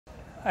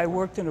I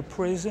worked in a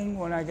prison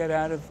when I got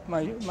out of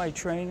my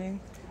training,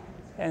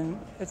 and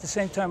at the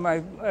same time I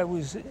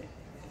was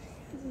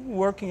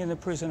working in the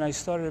prison, I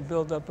started to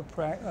build up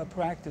a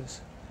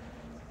practice.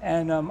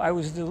 And I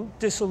was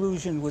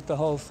disillusioned with the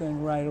whole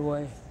thing right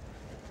away.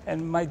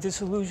 And my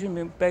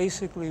disillusionment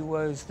basically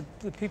was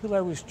the people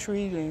I was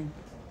treating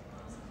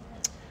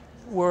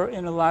were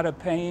in a lot of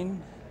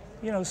pain.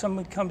 You know,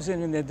 someone comes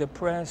in and they're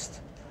depressed,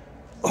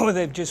 or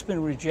they've just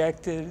been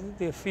rejected,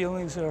 their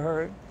feelings are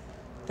hurt,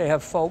 they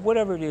have fault,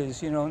 whatever it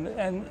is, you know,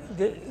 and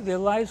their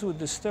lives were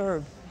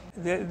disturbed.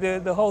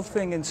 The whole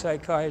thing in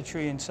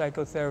psychiatry and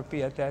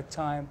psychotherapy at that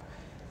time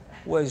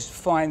was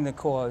find the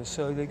cause.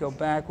 So they go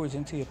backwards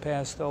into your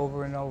past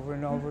over and over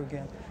and over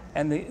again.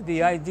 And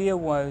the idea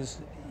was,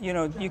 you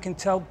know, you can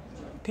tell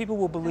people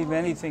will believe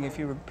anything if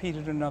you repeat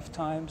it enough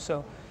times.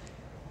 So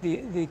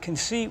the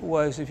conceit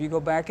was, if you go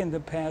back in the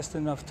past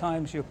enough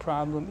times, your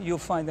problem, you'll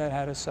find out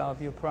how to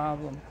solve your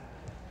problem,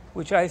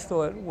 which I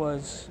thought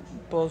was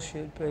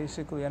bullshit,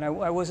 basically, and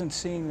I wasn't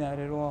seeing that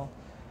at all.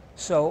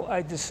 So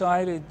I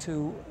decided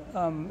to,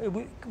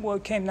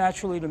 what came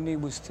naturally to me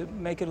was to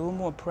make it a little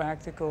more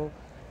practical,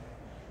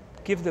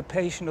 give the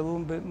patient a little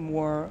bit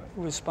more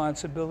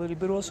responsibility,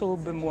 but also a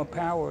little bit more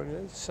power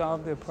to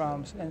solve their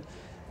problems. And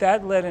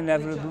that led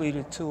inevitably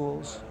to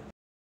tools.